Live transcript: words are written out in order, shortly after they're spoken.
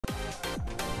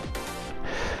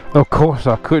Of course,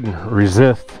 I couldn't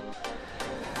resist.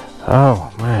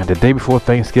 Oh man, the day before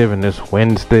Thanksgiving, this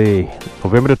Wednesday,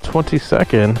 November the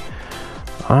 22nd,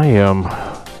 I am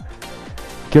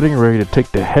getting ready to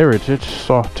take the Heritage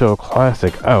Softail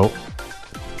Classic out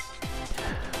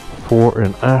for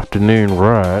an afternoon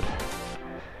ride.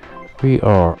 We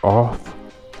are off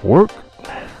work.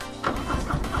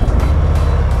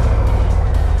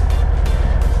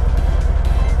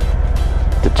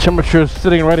 The temperature is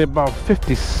sitting right at about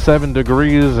 57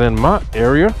 degrees in my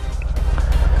area.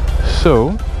 So,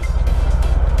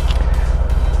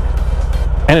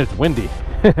 and it's windy.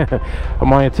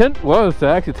 My intent was to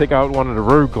actually take out one of the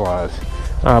road glides,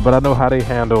 but I know how they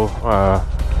handle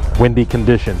windy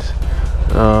conditions.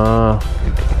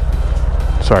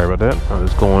 Sorry about that. I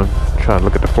was trying to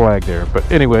look at the flag there.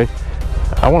 But anyway,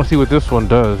 I want to see what this one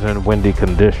does in windy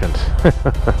conditions.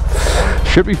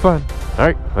 Should be fun. All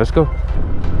right, let's go.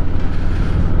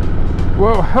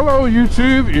 Well, hello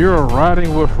YouTube, you're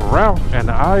riding with Ralph,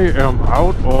 and I am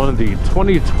out on the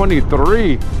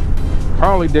 2023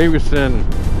 Harley Davidson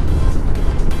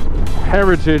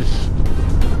Heritage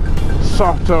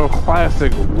Softail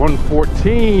Classic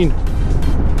 114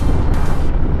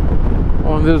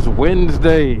 on this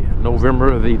Wednesday,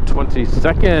 November the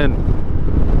 22nd.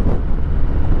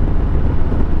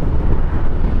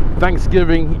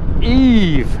 Thanksgiving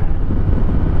Eve.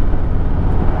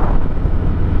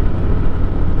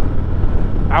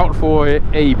 Out for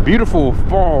a beautiful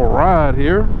fall ride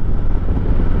here.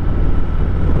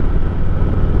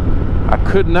 I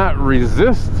could not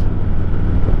resist.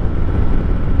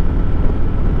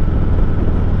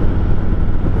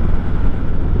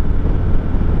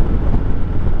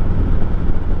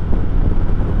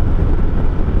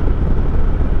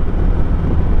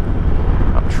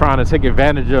 I'm trying to take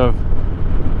advantage of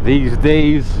these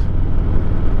days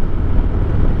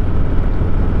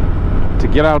to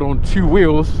get out on two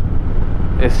wheels,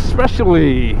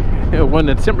 especially when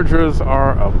the temperatures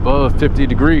are above 50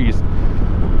 degrees.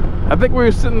 I think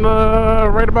we're sitting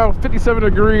right about 57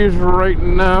 degrees right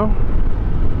now.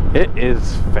 It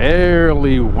is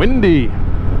fairly windy.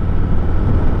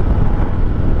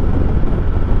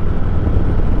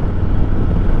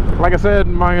 Like I said,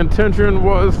 my intention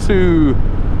was to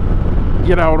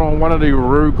get out on one of the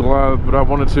road glides, but I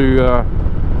wanted to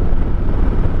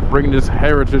bring this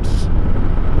Heritage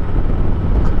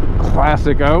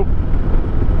Classic out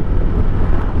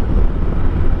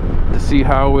to see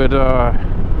how it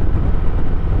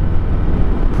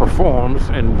performs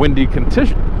in windy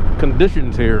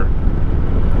conditions here.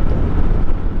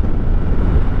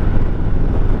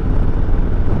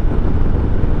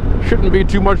 Shouldn't be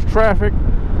too much traffic.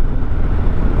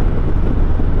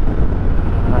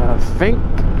 I think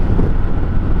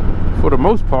for the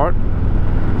most part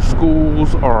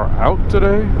schools are out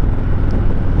today,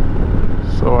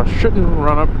 so I shouldn't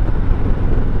run up.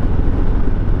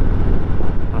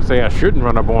 I say I shouldn't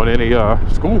run up on any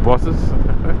school buses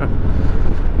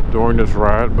during this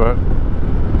ride, but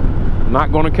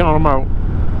not going to count them out.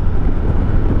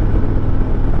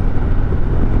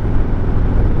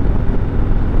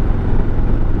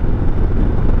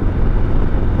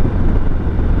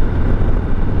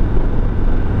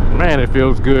 Man, it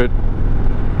feels good.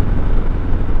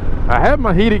 I have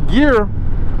my heated gear.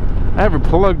 I have it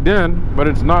plugged in, but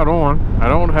it's not on. I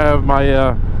don't have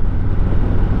my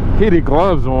heated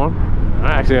gloves on.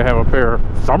 Actually, I have a pair of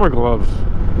summer gloves.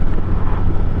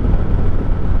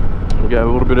 We got a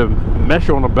little bit of mesh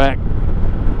on the back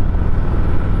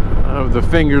of the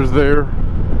fingers there.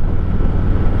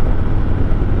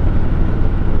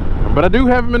 But I do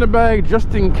have them in the bag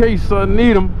just in case I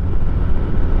need them.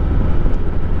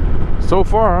 So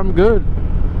far, I'm good.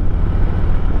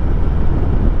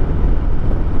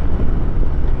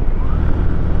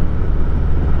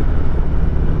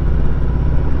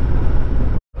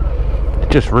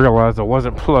 Just realized I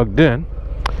wasn't plugged in.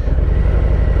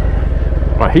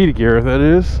 My heated gear, that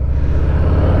is.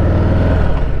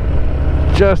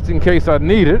 Just in case I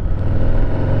need it.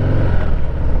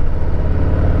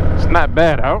 It's not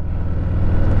bad out.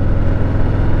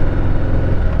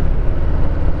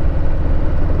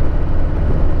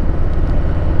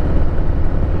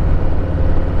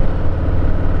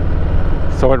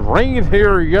 So it rained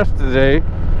here yesterday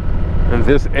in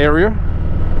this area.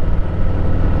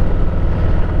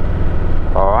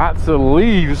 Lots of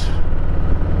leaves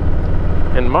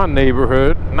in my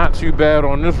neighborhood. Not too bad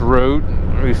on this road.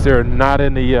 At least they're not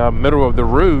in the middle of the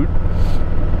road.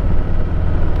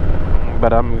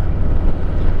 But I'm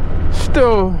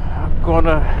still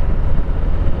gonna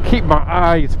keep my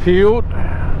eyes peeled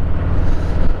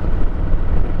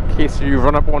in case you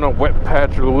run up on a wet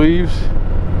patch of leaves.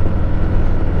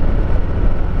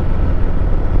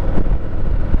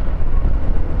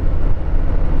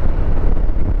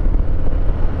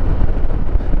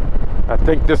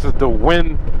 think this is the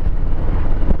win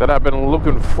that I've been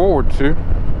looking forward to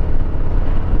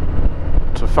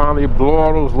finally blow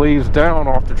all those leaves down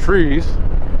off the trees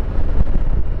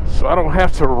so I don't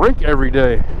have to rake every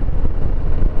day.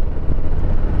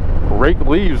 Rake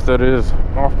leaves, that is,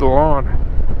 off the lawn.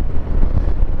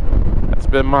 That's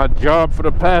been my job for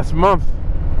the past month.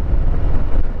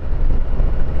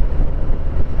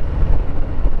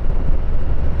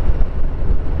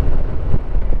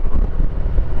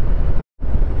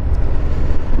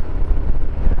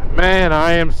 Man,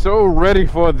 I am so ready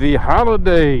for the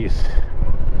holidays.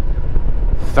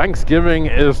 Thanksgiving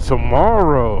is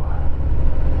tomorrow.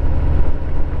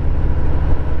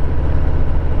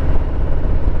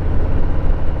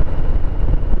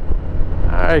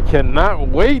 I cannot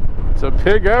wait to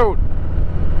pig out.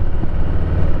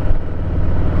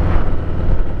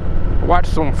 Watch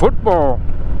some football.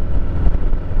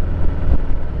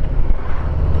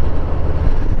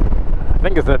 I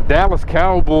think it's the Dallas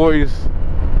Cowboys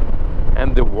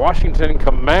and the Washington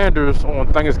Commanders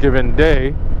on Thanksgiving Day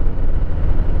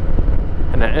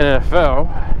in the NFL.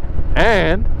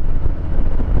 And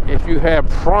if you have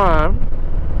Prime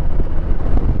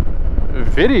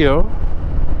Video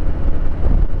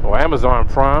or Amazon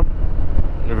Prime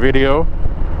Video,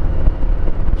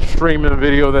 streaming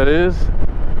video that is,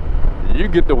 you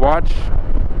get to watch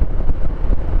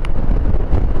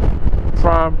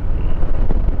Prime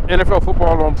NFL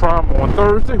football on Prime on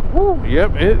Thursday. Woo,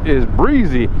 yep, it is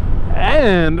breezy.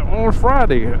 And on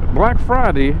Friday, Black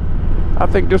Friday, I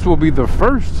think this will be the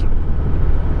first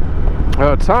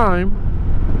time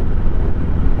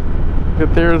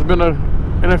that there's been a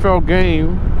NFL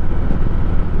game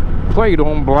played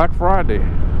on Black Friday.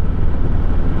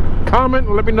 Comment,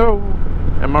 let me know.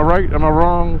 Am I right? Am I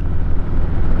wrong?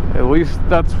 At least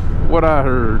that's what I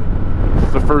heard.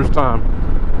 It's the first time.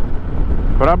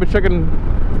 But I'll be checking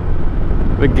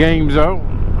the games out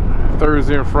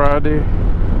Thursday and Friday.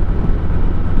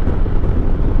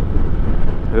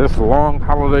 This long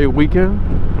holiday weekend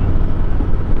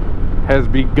has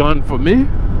begun for me,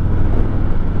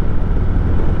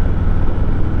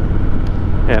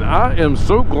 and I am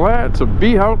so glad to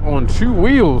be out on two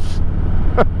wheels.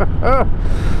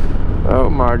 Oh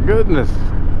my goodness.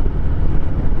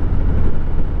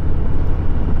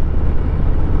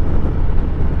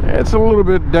 It's a little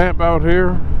bit damp out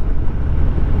here.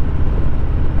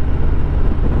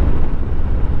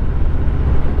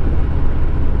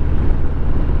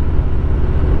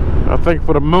 I think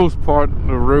for the most part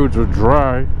the roads are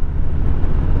dry,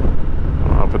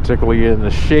 particularly in the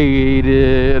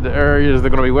shaded areas they're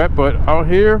going to be wet, but out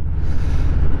here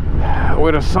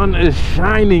where the sun is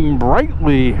shining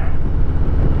brightly,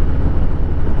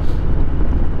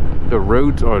 the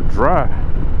roads are dry.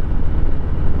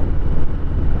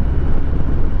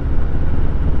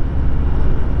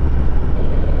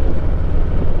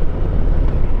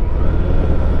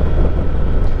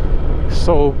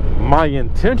 So my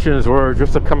intentions were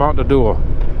just to come out to do a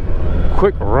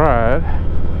quick ride,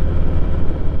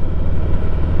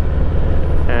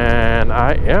 and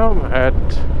I am at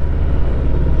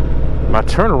my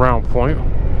turnaround point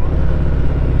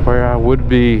where I would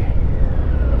be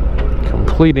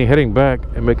completing, heading back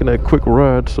and making that quick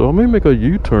ride. So let me make a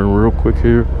U-turn real quick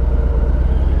here,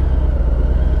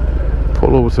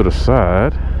 pull over to the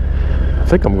side. I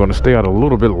think I'm going to stay out a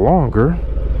little bit longer.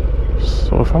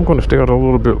 So if I'm going to stay out a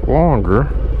little bit longer,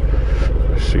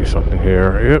 let's see something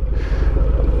here. Yep,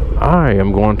 I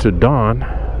am going to don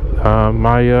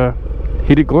my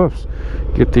heated gloves,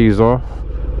 get these off,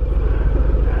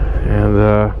 and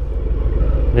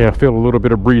yeah, I feel a little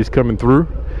bit of breeze coming through.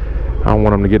 I don't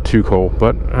want them to get too cold,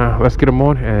 but let's get them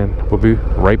on and we'll be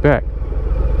right back.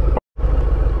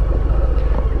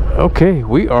 Okay,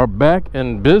 we are back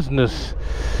in business.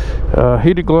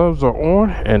 Heated gloves are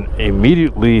on, and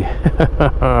immediately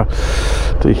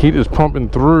the heat is pumping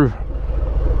through.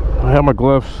 I have my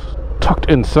gloves tucked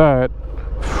inside.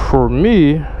 For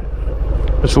me,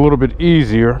 it's a little bit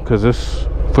easier because this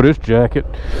jacket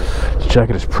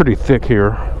is pretty thick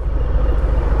here.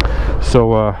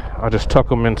 So I just tuck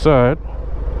them inside.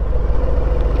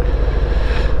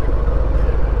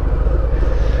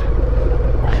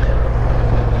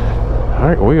 All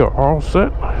right, we are all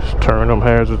set. Let's turn them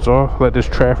hazards off, let this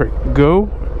traffic go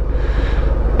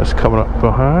that's coming up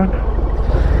behind.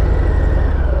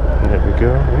 There we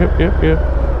go. Yep.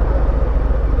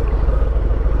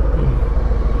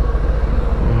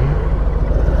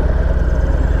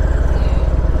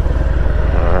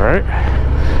 All right,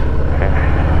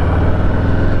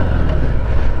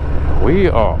 we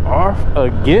are off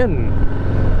again,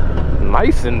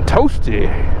 nice and toasty.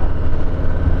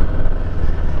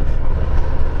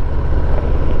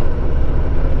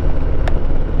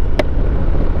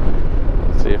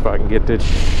 if I can get this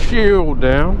shield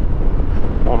down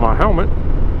on my helmet.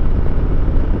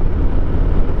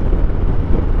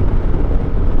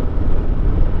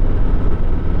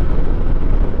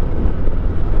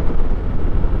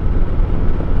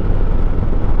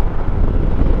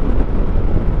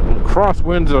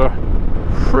 Crosswinds are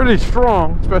pretty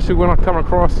strong, especially when I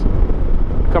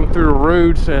come through the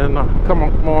roads and come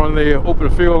on the open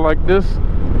field like this,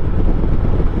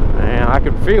 and I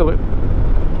can feel it.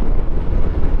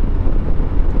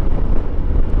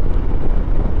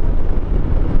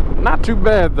 Not too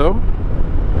bad though.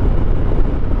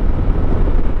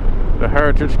 The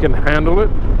Heritage can handle it.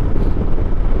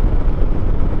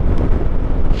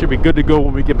 Should be good to go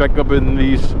when we get back up in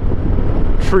these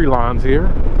tree lines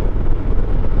here.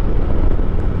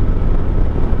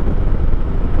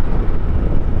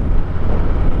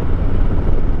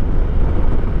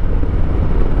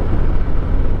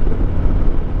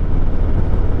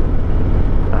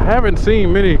 I haven't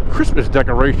seen many Christmas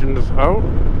decorations out.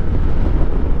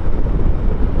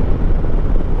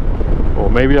 Or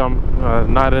maybe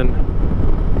I'm not in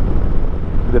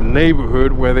the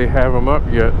neighborhood where they have them up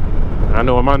yet. I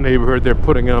know in my neighborhood they're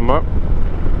putting them up.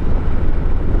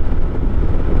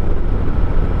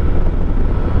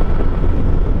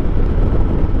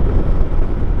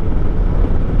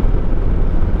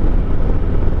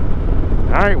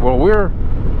 Alright, well, we're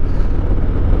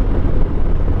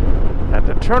at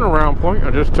the turnaround point. I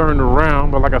just turned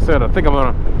around, but like I said, I think I'm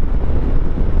gonna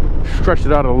stretch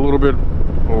it out a little bit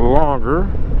longer.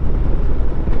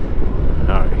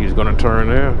 Alright, he's gonna turn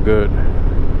there. Good.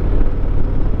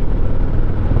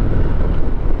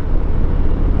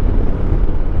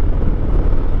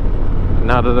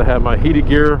 Now that I have my heated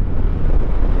gear,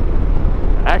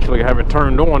 actually I have it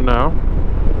turned on now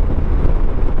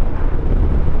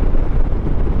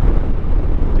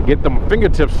to get them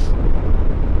fingertips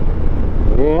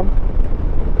warm.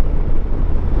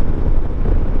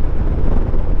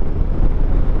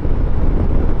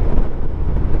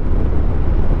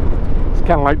 It's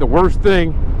kind of like the worst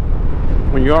thing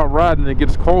when you're out riding and it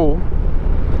gets cold.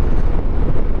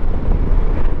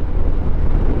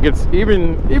 It gets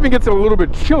even gets a little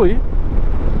bit chilly,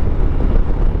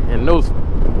 and those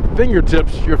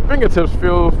fingertips, your fingertips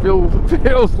feels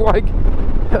like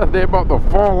they're about to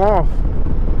fall off.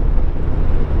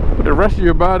 But the rest of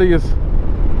your body is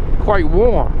quite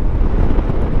warm.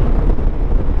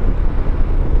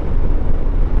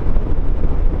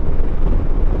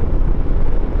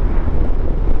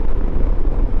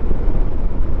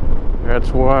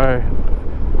 That's why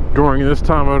during this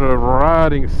time of the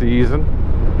riding season,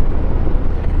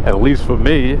 at least for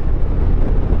me,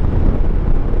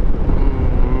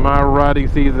 my riding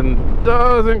season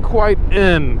doesn't quite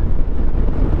end.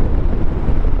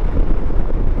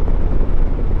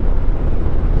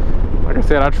 Like I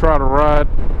said, I try to ride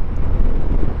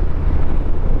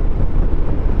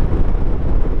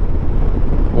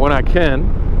when I can,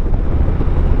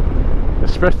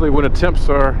 especially when the temps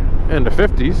are in the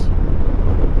 50s,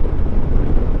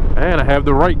 and I have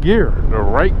the right gear. The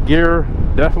right gear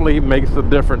definitely makes the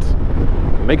difference.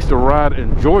 It makes the ride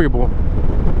enjoyable.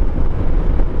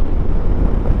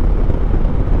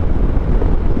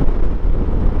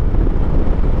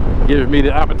 Gives me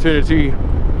the opportunity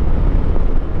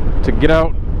to get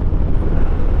out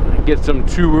and get some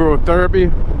two-wheel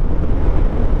therapy.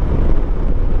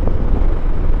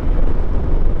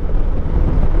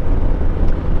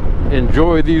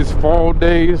 Enjoy these fall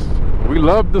days. We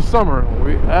love the summer.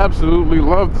 We absolutely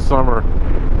love the summer.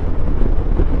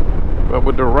 But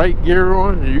with the right gear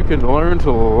on, you can learn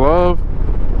to love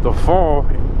the fall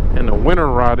and the winter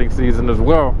riding season as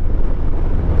well.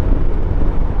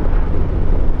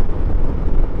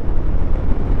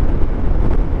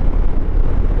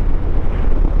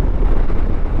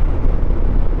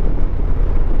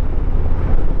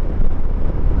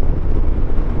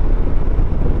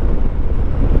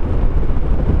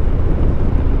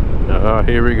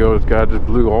 Here we go. This guy just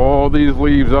blew all these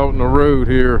leaves out in the road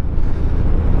here.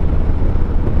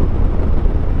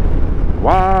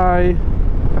 Why?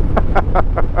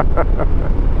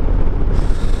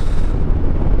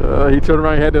 He turned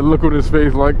around and had that look on his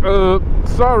face like,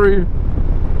 sorry.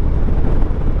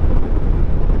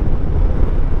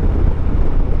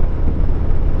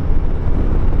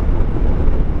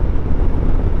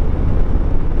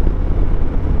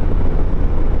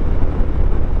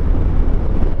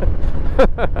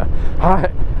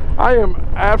 I am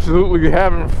absolutely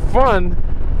having fun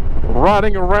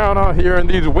riding around out here in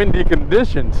these windy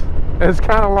conditions. It's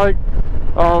kind of like,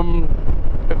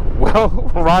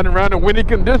 well, riding around in windy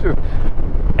conditions,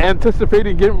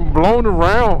 anticipating getting blown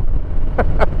around.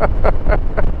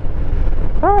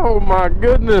 Oh my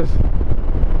goodness.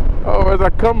 Oh, as I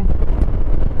come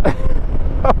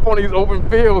up on these open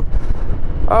fields,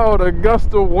 oh, the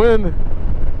gust of wind.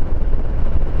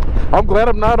 I'm glad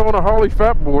I'm not on a Harley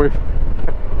Fat Boy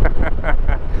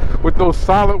with those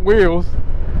solid wheels.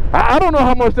 I don't know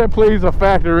how much that plays a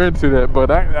factor into that, but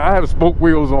I have spoke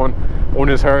wheels on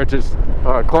this Heritage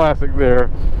Classic there.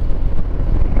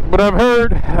 But I've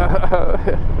heard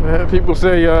people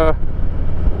say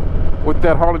with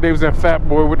that Harley Davidson Fat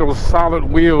Boy with those solid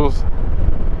wheels,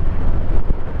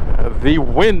 the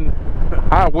wind,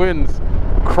 high winds,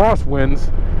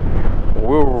 crosswinds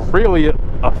will really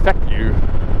affect you.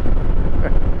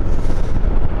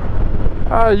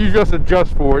 You just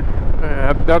adjust for it.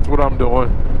 That's what I'm doing.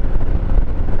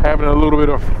 Having a little bit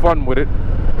of fun with it.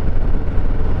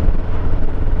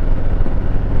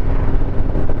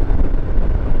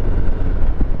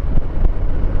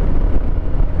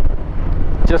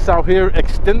 Just out here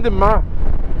extending my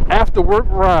after work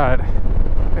ride.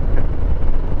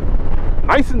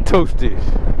 Nice and toasty.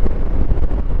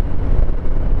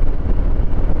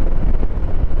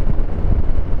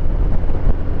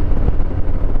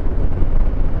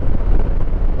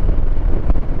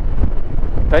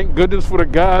 Thank goodness for the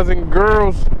guys and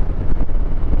girls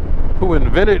who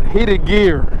invented heated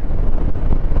gear.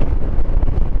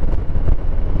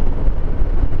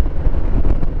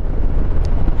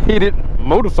 Heated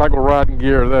motorcycle riding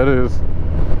gear, that is.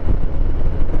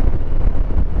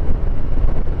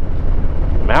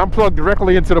 Now, I'm plugged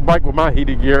directly into the bike with my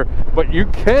heated gear, but you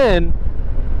can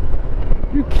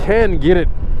get it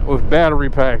with battery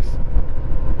packs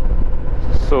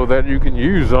so that you can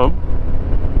use them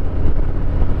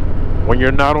when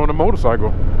you're not on a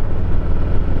motorcycle.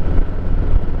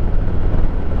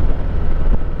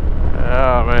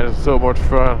 Oh man, it's so much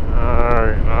fun.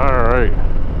 All right.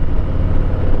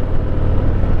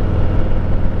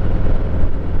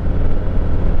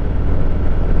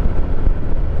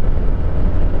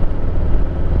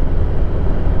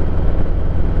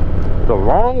 The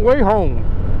long way home.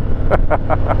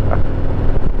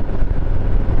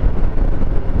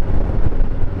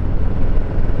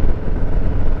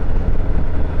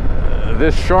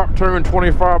 This sharp turn,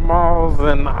 25 miles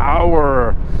an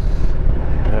hour.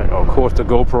 Of course, the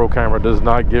GoPro camera does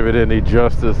not give it any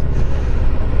justice.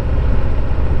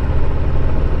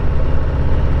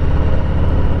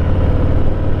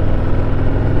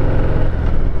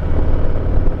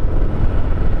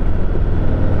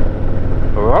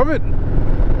 Love it.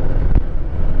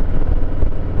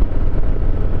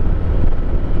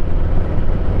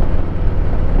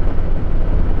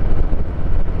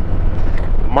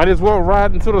 Might as well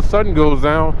ride until the sun goes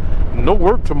down. No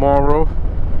work tomorrow.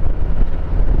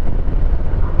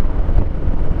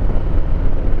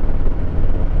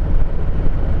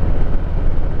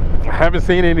 I haven't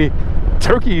seen any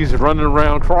turkeys running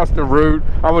around across the road.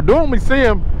 I would normally see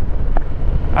them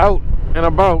out and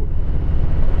about,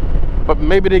 but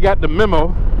maybe they got the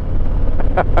memo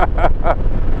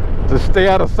to stay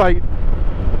out of sight.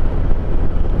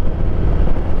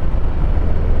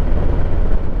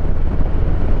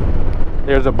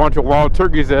 There's a bunch of wild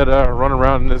turkeys that run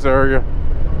around in this area.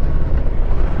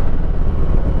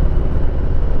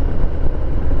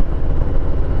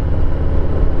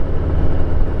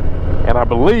 And I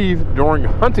believe during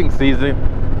hunting season,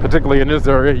 particularly in this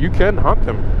area, you can hunt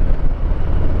them.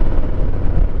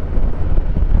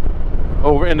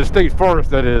 Over in the state forest,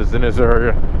 that is, in this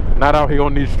area. Not out here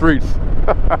on these streets.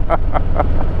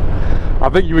 I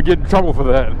think you would get in trouble for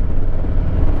that.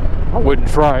 I wouldn't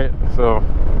try it, so.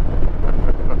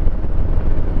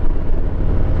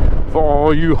 For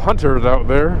all you hunters out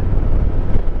there,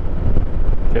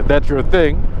 if that's your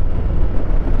thing,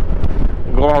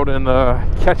 go out and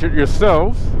catch it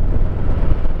yourselves.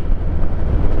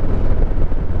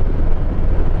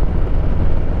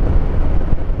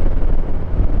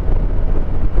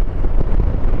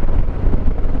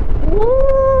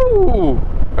 Woo!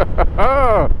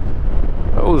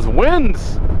 Those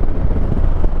winds.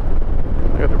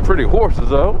 Got the pretty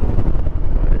horses out.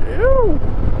 Ew.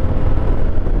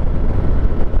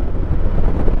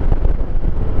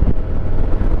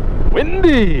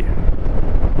 Windy.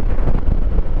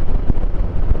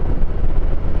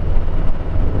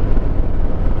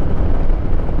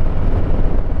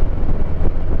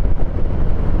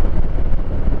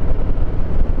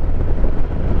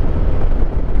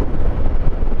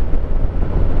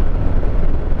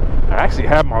 I actually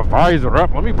have my visor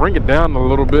up. Let me bring it down a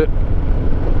little bit.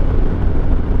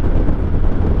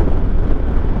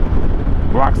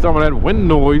 Block some of that wind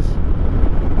noise.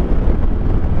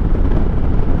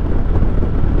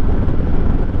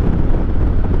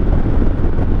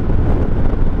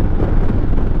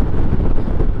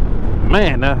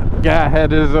 Man, that guy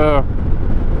had his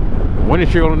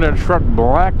windshield in that truck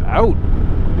blacked out.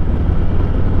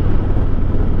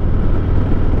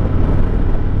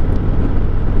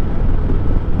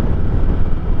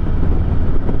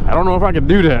 I don't know if I can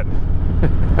do that.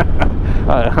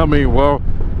 I mean, well,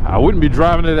 I wouldn't be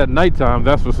driving it at nighttime,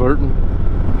 that's for certain.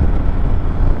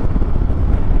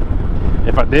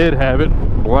 If I did have it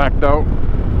blacked out,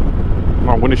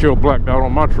 my windshield blacked out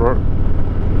on my truck.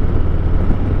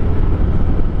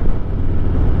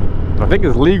 I think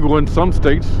it's legal in some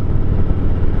states.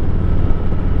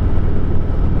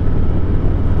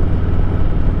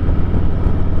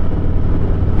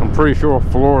 I'm pretty sure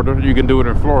Florida, you can do it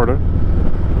in Florida,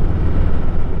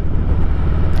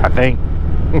 I think.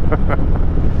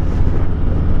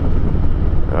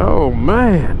 Oh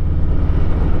man.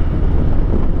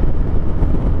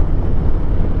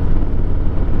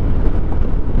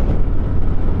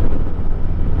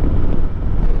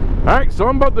 Alright, so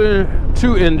I'm about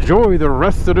to enjoy the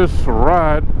rest of this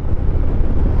ride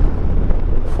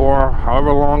for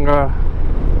however long I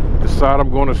decide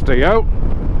I'm going to stay out.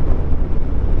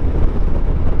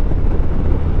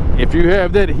 If you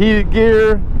have that heated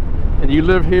gear and you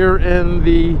live here in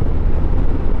the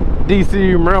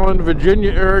DC, Maryland,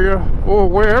 Virginia area, or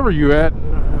wherever you at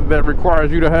that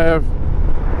requires you to have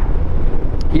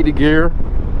heated gear,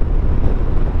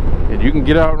 and you can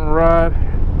get out and ride,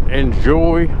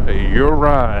 enjoy your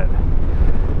ride.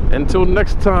 Until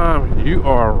next time, you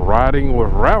are riding with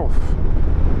Ralph.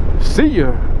 See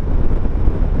ya.